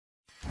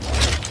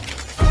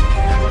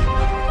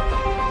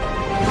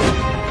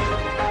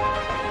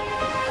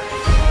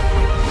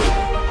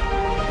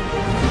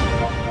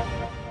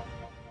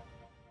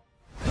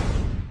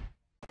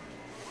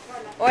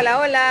Hola,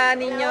 hola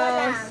niños,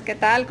 Hola. ¿qué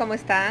tal? ¿Cómo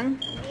están?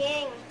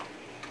 Bien.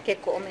 ¿Qué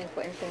comen?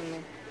 Cuéntenme.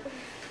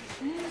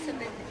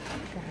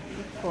 Qué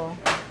rico.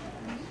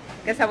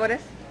 ¿Qué sabor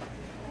es?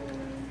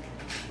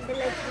 De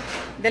leche.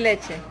 De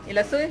leche. ¿Y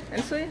la suya?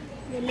 ¿El suyo?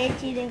 De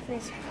leche y de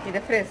fresa. Y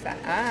de fresa.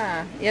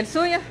 Ah, ¿y el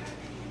suyo?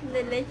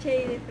 De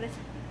leche y de fresa.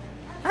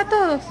 Ah,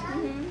 todos.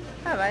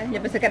 Ah, vale. Yo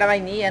pensé que era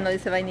vainilla, no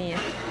dice vainilla.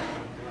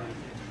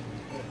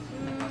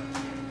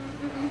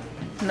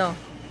 No,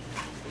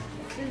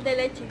 De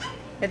leche.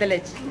 es de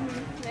leche.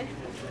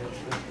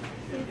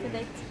 De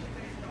leche.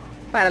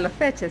 Para los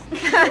peches.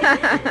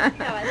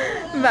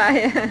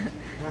 Vaya.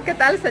 ¿Qué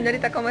tal,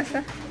 señorita? ¿Cómo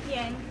está?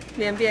 Bien.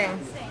 Bien, bien.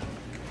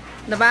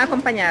 ¿Nos van a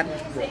acompañar?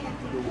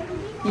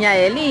 Niña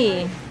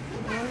Eli.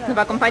 ¿Nos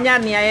va a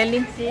acompañar, Niña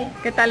Eli? Sí.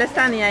 ¿Qué tal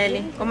está, Niña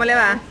Eli? ¿Cómo le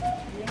va?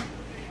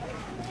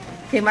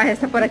 ¿Quién más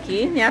está por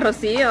aquí? Niña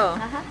Rocío.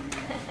 Ajá.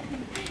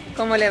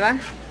 ¿Cómo le va?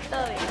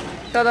 Todo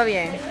bien. ¿Todo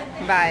bien?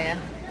 Vaya.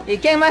 ¿Y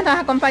quién más nos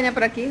acompaña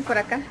por aquí, por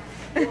acá?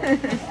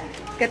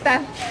 ¿Qué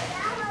tal?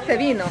 ¿Se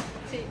vino?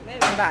 Sí,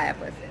 Vaya,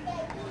 pues.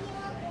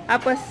 Ah,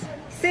 pues,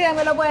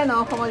 síganme lo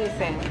bueno, como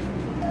dicen.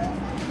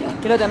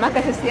 Y los demás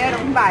que se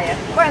hicieron, vaya.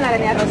 Buena,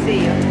 Niña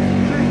Rocío.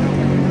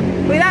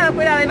 Cuidado,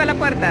 cuidado, ahí va la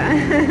puerta.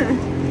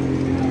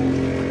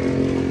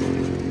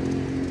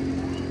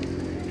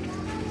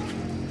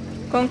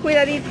 Con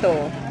cuidadito.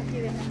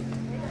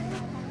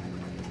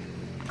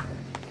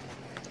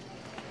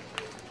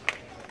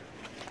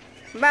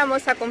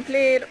 Vamos a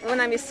cumplir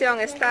una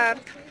misión estar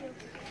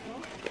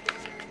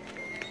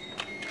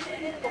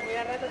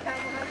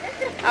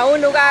a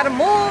un lugar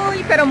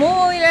muy, pero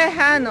muy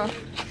lejano.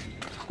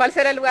 ¿Cuál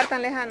será el lugar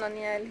tan lejano,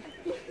 Niel?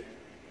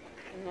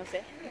 No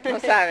sé. No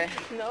sabe.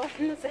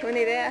 No sé. Una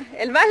idea.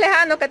 El más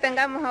lejano que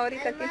tengamos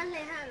ahorita aquí. Más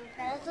lejano,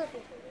 para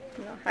Sofía.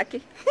 No,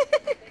 aquí.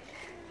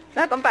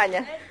 ¿Nos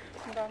acompaña?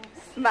 Vamos.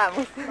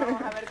 Vamos.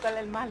 Vamos a ver cuál es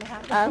el más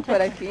lejano. Ah,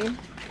 por aquí.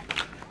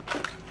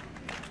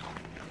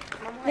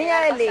 Vamos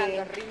Niña Eli.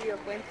 pasando río,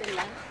 puente,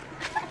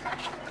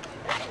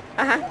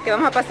 Ajá, ¿qué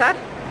vamos a pasar?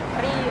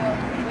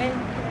 río,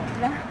 puente,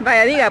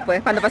 Vaya, diga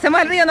pues, cuando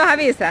pasemos el río nos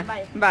avisa.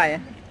 Vaya. Vaya.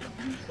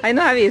 Ahí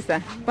nos avisa.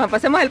 Cuando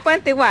pasemos el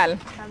puente igual.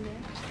 también.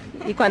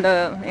 Y cuando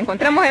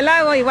encontremos el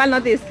lago igual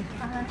nos dice.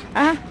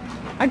 Ajá.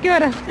 ¿A qué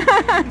hora?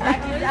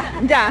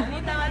 Ya.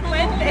 Ahorita va al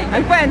puente.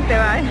 Al puente,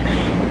 vaya.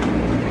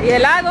 ¿Y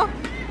el lago?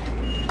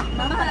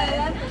 Vamos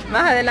adelante.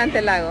 Más adelante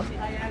el lago.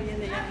 Allá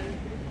viene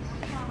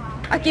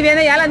ya. Aquí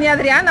viene ya la niña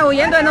Adriana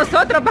huyendo de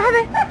nosotros,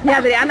 padre. Ni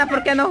Adriana,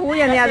 ¿por qué nos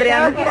huye, ni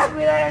Adriana? Tengo que ir a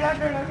cuidar el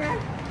otro local.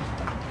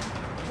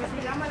 Pues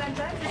sigámosla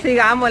entonces.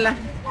 Sigámosla.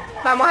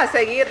 Vamos a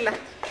seguirla.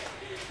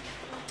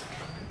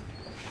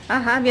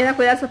 Ajá, viene a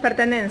cuidar sus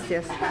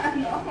pertenencias.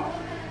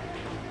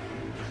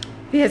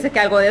 Fíjese que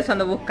algo de eso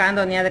ando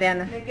buscando, ni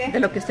Adriana. ¿De qué? De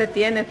lo que usted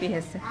tiene,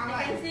 fíjese.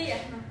 Sencilla.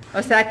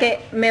 O sea que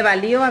me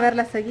valió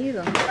haberla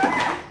seguido.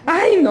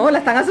 Ay, no, la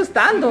están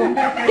asustando.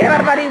 ¡Qué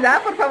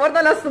barbaridad! Por favor,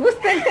 no la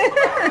asusten.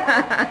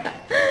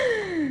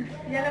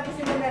 Ya la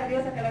pusimos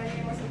nerviosa que la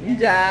venimos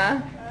subiendo.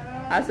 Ya,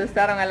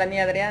 asustaron a la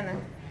niña Adriana.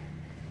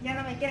 Ya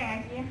no me quieren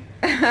aquí.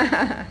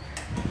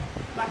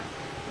 Va.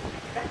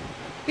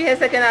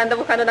 Fíjese que ando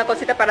buscando una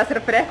cosita para hacer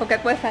fresco. ¿Qué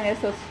cuestan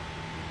esos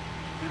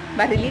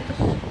barrilitos?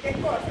 ¿Qué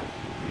cosa?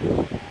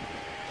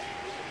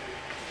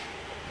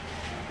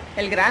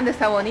 El grande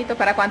está bonito.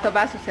 ¿Para cuántos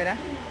vasos será?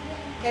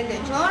 ¿El de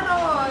chorro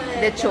o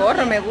De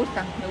chorro me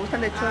gustan. Me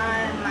gustan de chorro.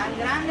 el más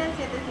grande,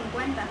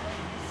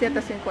 7.50.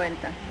 7.50.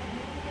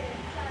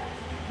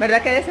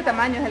 ¿Verdad que de ese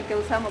tamaño es el que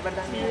usamos,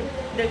 verdad?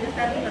 Del que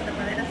está arriba,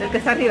 tapadera. El que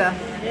está arriba.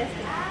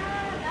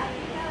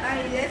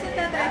 Ay, de ese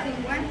está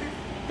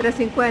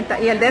 3.50.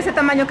 3.50. ¿Y el de ese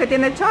tamaño que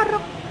tiene el chorro?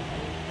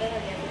 Es el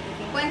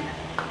de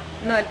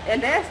 7.50. No,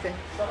 el de este.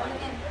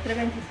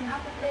 3.25.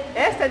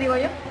 Este digo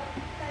yo.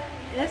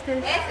 Ese,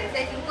 6.50.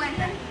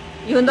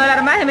 Y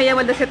 $1 más y me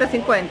llevo el de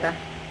 7.50.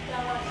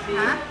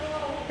 Ah,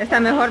 Está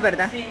mejor,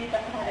 ¿verdad? sí, está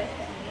mejor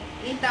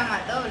este. Y está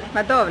más doble.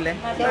 Más doble.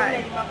 Más doble Vale.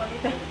 y más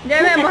bonito.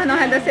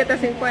 Llevémonos el de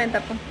 7.50.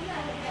 Pues.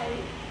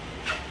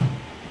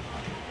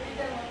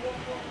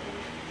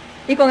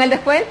 ¿Y con el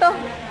descuento?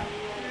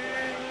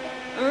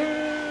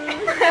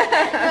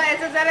 No,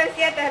 eso solo el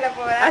 7 se lo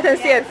puedo dar. ¿Hace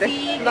 7?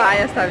 Sí.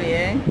 Vaya, está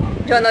bien.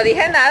 Yo no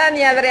dije nada,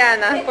 ni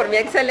Adriana. Por mí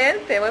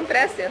excelente, buen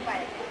precio.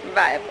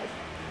 Vaya, pues.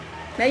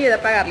 Me ayuda a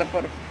pagarlo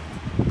por...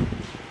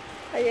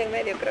 Ahí en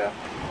medio, creo.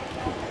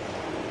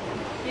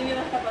 ¿Tiene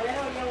una tapadera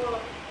o llevo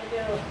el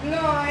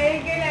dedo? No,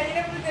 es que ahí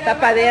le puse la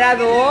Tapadera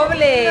mano.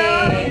 doble.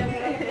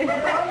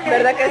 No,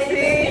 ¿Verdad que ahí sí?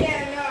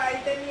 tenía, no,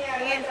 ahí tenía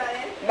bien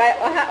adentro. Vaya,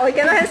 ajá, hoy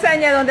que nos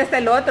enseñe dónde está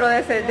el otro de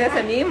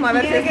ese mismo, a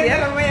ver si Mire es que se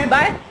cierto. lo voy a-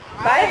 Vaya,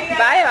 vaya,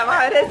 vaya, vamos a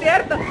ver si es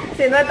cierto.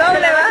 Si no es doble,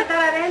 Va a va. estar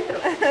adentro.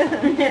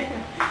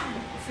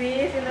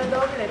 Sí, si no es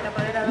doble,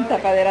 tapadera doble.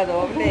 Tapadera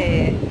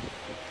doble.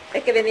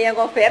 Es que venía en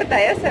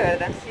oferta ese,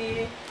 ¿verdad?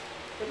 Sí,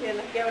 porque si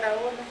nos quiebra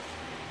una,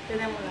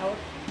 tenemos la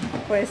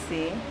otra. Pues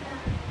sí.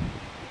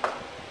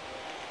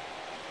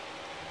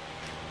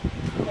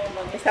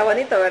 Está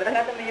bonito, ¿verdad?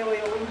 Rato me llevo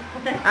yo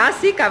uno. Ah,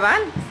 sí,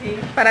 cabal. Sí.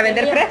 Para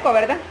vender Tenía- fresco,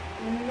 ¿verdad?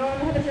 No,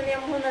 nosotros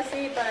teníamos uno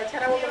así para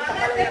echar agua con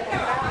papá lo hubiera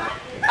comprado.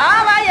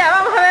 Ah, vaya,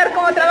 vamos a ver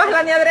cómo trabaja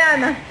la niña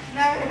Adriana.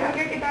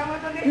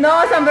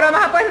 No, son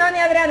bromas. Pues no, ni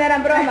Adriana,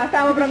 eran bromas.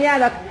 Estábamos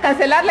bromeando.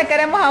 Cancelarle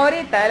queremos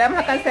ahorita. Le vamos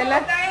a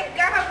cancelar.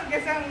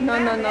 No,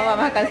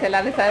 vamos a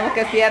cancelarle. Sabemos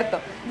que es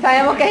cierto.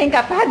 Sabemos que es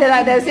incapaz de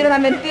decir una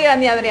mentira,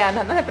 ni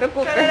Adriana. No se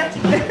preocupe.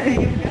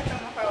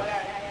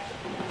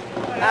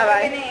 Ah,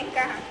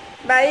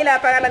 va a ir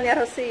a pagar la niña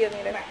Rocío,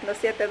 mire, los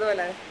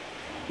 $7.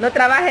 No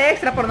trabaje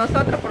extra por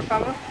nosotros, por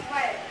favor.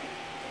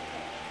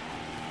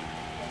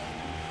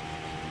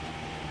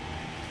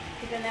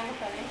 Tenemos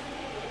también.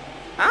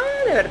 Ah,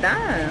 de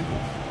verdad.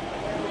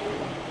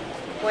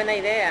 Buena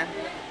idea.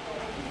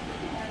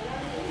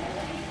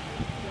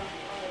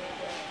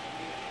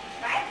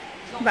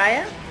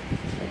 Vaya.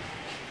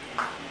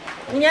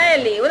 Niña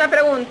Eli, una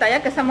pregunta,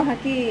 ya que estamos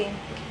aquí.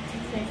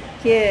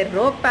 ¿Quiere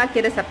ropa,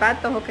 quiere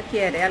zapatos o qué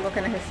quiere? Algo que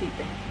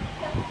necesite.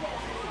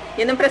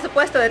 Tiene un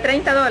presupuesto de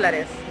 $30. De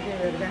verdad.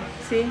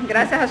 Sí,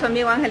 gracias a su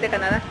amigo Ángel de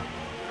Canadá.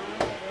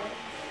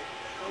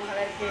 Vamos a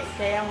ver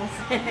qué hagamos.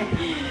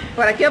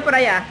 ¿Por aquí o por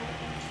allá?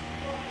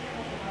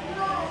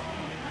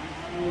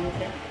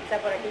 Está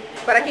por aquí.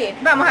 Por aquí,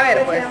 vamos a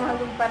ver pues.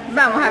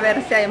 Vamos a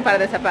ver si hay un par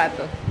de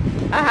zapatos.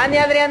 Ajá, ni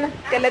Adriana,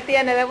 ¿qué le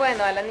tiene de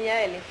bueno a la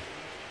niña Eli?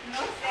 No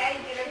sé,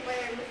 ¿qué le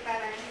puede gustar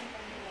a mí?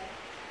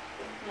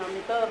 No, a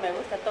mí todo me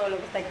gusta, todo lo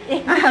que está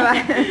aquí. Ah, va.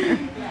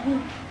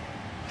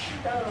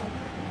 Todo.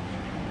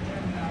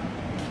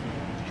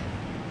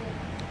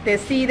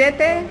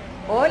 Decídete.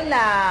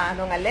 Hola,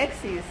 don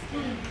Alexis.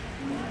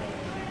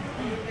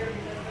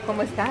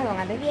 ¿Cómo está, don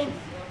Alexis? Bien.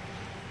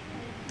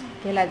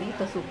 Qué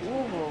heladito su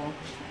jugo.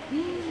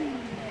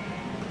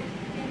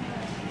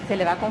 Se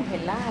le va a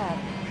congelar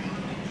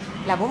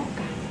la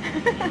boca.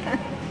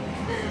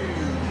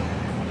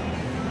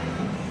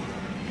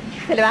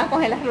 Se le van a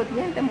congelar los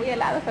dientes muy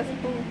helados así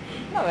jugo.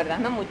 No, ¿verdad?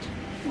 No mucho.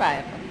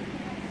 Vaya pues.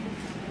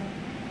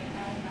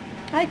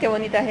 Ay, qué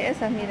bonitas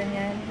esas, miren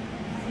ya.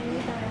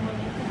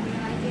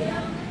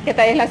 ¿Qué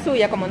talla es la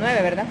suya? Como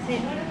 9, ¿verdad? Sí.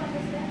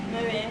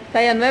 9.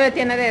 Talla 9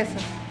 tiene de eso.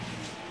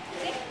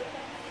 Sí.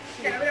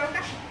 ¿Te lo veo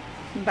acá?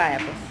 Vaya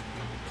pues.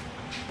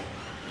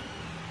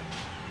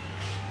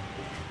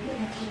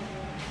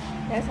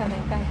 Esa me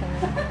encanta,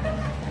 ¿verdad?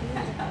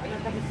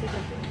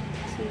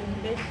 Sí,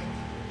 ¿ves?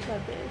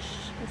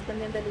 Es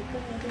también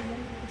delicada.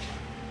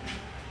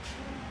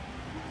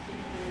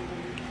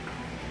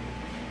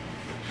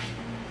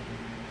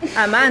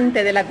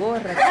 Amante de la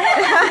gorra.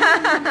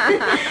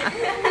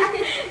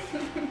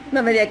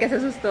 No me diga que se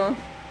asustó.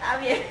 Ah,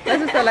 bien. Me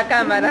asustó la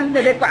cámara.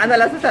 ¿Desde cuándo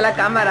la asustó la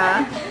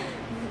cámara?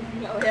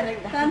 La voy a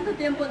arreglar. Tanto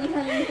tiempo no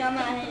sale en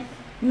cámara.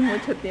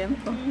 Mucho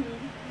tiempo.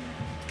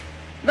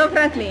 Don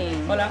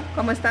Franklin. Hola.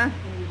 ¿Cómo está?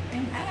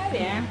 Ah,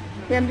 bien.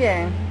 Bien,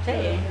 bien.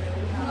 Sí.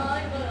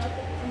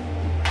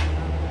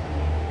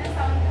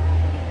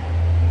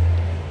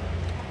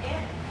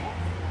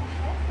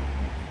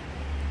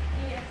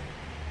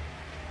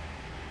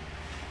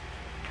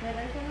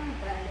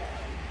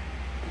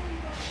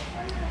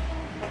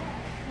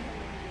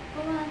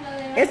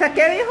 ¿Esa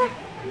qué dijo?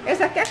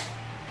 ¿Esa qué?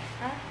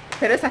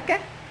 ¿Pero esas qué?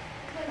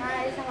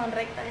 Ah, esas son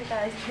rectas.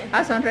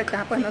 Ah, son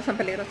rectas. Ah, pues no son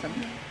peligrosas.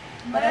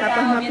 Pero Ah,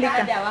 pues no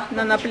aplica.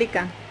 No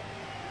aplica.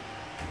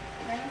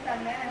 Bueno,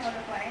 también mejor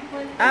los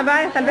 40. Ah,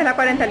 va, tal vez la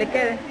 40 le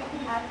quede.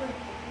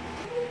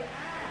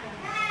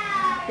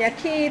 Y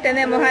aquí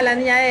tenemos a la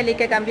niña Eli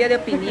que cambió de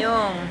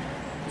opinión.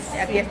 Y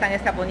aquí están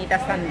estas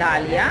bonitas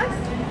sandalias.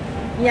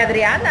 Y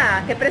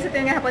Adriana, ¿qué precio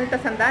tienen esas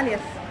bonitas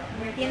sandalias?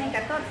 Tienen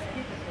 14.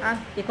 Ah,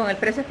 y con el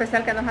precio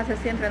especial que nos hace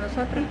siempre a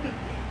nosotros.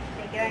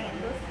 Se quedan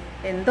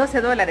en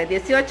 12. En $12,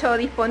 18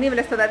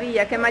 disponibles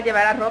todavía. ¿Qué más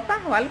llevará? ¿Ropa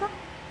o algo?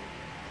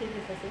 Sí,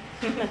 es así.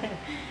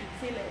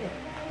 Sí,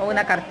 le O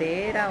una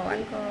cartera o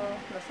algo,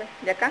 no sé.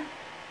 ¿De acá?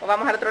 ¿O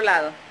vamos al otro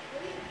lado?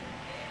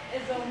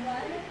 Eso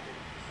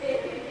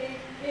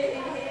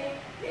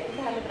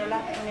es al otro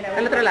lado. Mira,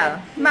 Al otro lado.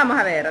 Vamos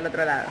a ver, al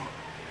otro lado.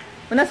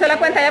 Una sola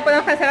cuenta, ya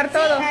podemos cancelar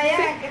todo. Sí, allá,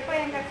 ¿Sí? que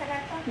pueden cancelar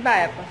todo.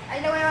 Vaya pues.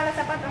 Ahí le voy a llevar los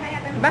zapatos allá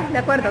también. Va, de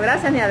acuerdo.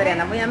 Gracias, mi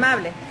Adriana. Muy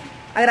amable.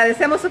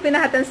 Agradecemos sus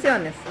finas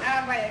atenciones.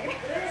 Ah, vaya.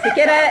 Si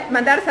quiere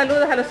mandar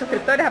saludos a los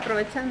suscriptores,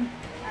 aprovechando.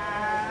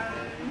 A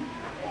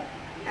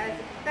los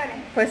suscriptores.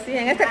 Pues sí,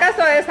 en este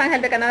caso es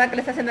Ángel de Canadá que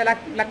le está haciendo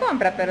la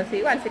compra, pero sí,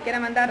 igual, si quiere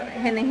mandar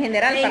en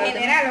general. En para los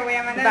general demás. lo voy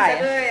a mandar Vaya. un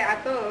saludo a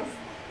todos.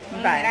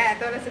 En Vaya. general, a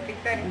todos los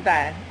suscriptores.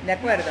 Vale, de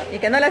acuerdo. Y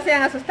que no la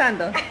sigan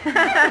asustando. Yo no sé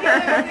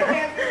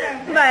qué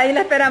hacer. Vale, ahí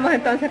la esperamos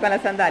entonces con la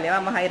sandalia.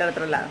 Vamos a ir al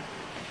otro lado.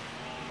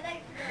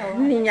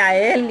 Niña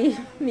Eli,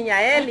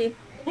 niña Eli.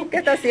 ¿Qué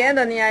está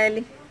haciendo, niña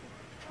Eli?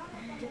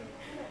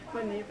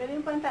 Bueno, yo pedí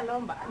un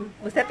pantalón, va.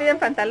 ¿Usted pide un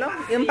pantalón?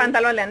 ¿Y un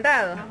pantalón le han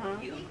dado? Ajá.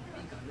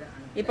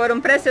 ¿Y por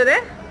un precio de?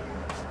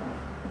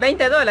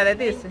 $20,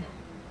 dice.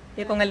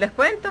 ¿Y con el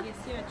descuento?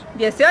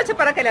 18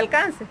 para que le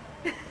alcance.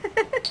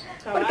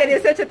 Porque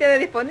 18 tiene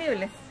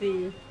disponible.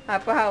 Sí, Ah,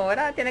 pues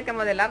ahora tiene que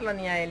modelarlo,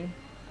 niña Eli.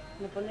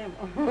 lo ponemos.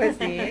 Pues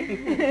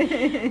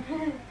sí.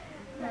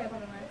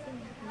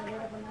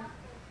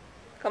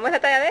 Como es la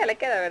talla de ella, le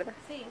queda, ¿verdad?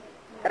 Sí.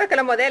 Pero que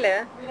lo modele,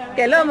 ¿verdad?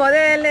 Que lo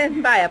modele.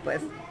 Vaya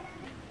pues.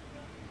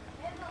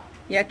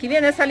 Y aquí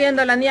viene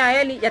saliendo la niña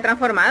Eli, ya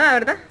transformada,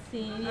 ¿verdad?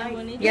 Sí, bien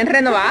bonita. Bien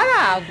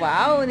renovada.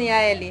 Wow,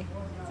 niña Eli.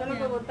 Solo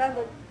fue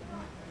botando.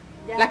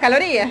 ¿Las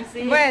calorías?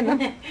 Sí. Bueno.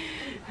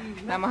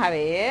 Vamos a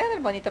ver el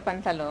bonito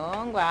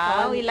pantalón.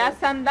 Wow, y las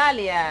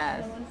sandalias.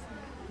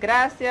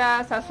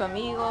 Gracias a su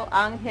amigo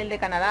Ángel de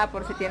Canadá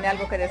por si tiene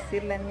algo que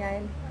decirle, niña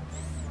Eli.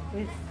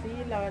 Pues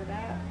sí, la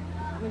verdad,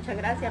 muchas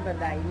gracias,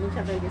 ¿verdad? Y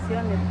muchas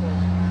bendiciones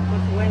por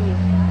su buen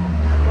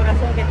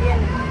corazón que tiene,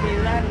 de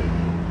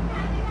ayudarle.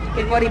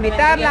 Y por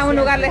invitarla a un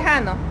lugar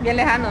lejano, bien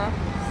lejano.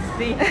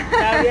 Sí,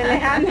 está bien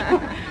lejano.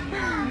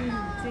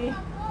 Sí.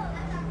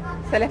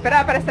 ¿Se le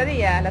esperaba para este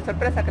día la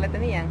sorpresa que le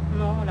tenían?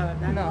 No, la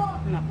verdad. No.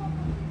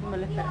 No me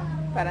lo esperaba.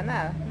 Para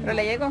nada. ¿Pero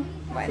le llegó?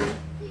 Bueno.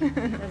 Sí.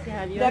 Gracias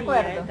a Dios. De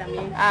acuerdo. Y a él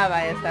también. Ah,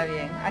 vaya, está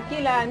bien.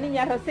 Aquí la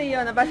niña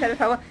Rocío nos va a hacer el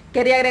favor.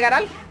 ¿Quería agregar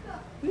algo?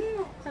 No,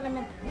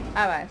 solamente.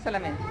 Ah, vaya,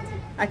 solamente.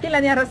 Aquí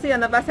la niña Rocío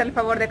nos va a hacer el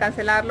favor de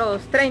cancelar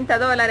los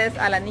 $30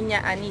 a la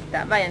niña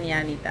Anita. Vaya, niña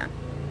Anita.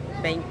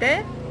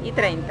 20 y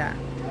 30.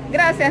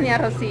 Gracias, niña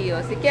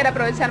Rocío. Si quiere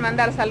aprovechar,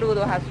 mandar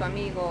saludos a su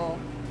amigo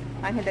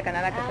Ángel de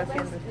Canadá que está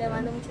haciendo. Le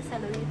mando muchos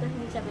saluditos y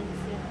muchas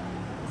bendiciones.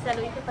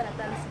 Saluditos para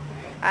todos.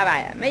 Ah,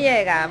 vaya, me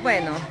llega.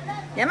 Bueno,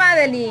 ya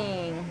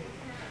Madeline.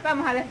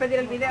 Vamos a despedir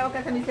el video,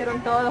 que se me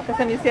hicieron todos, que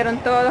se me hicieron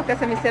todos, que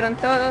se me hicieron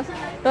todos.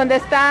 ¿Dónde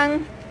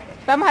están?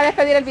 Vamos a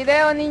despedir el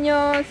video,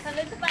 niños.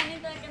 Saluditos para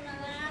Anita de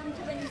Canadá,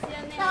 muchas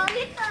bendiciones.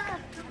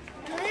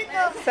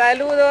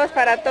 Saludos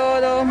para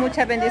todos,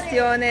 muchas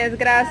bendiciones.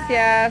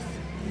 Gracias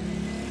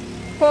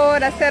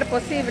por hacer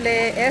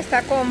posible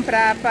esta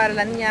compra para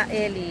la niña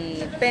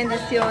Eli.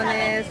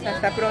 Bendiciones,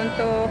 hasta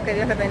pronto, que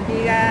Dios les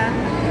bendiga.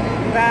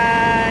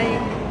 Bye.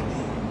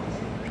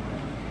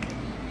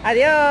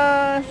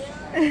 Adiós.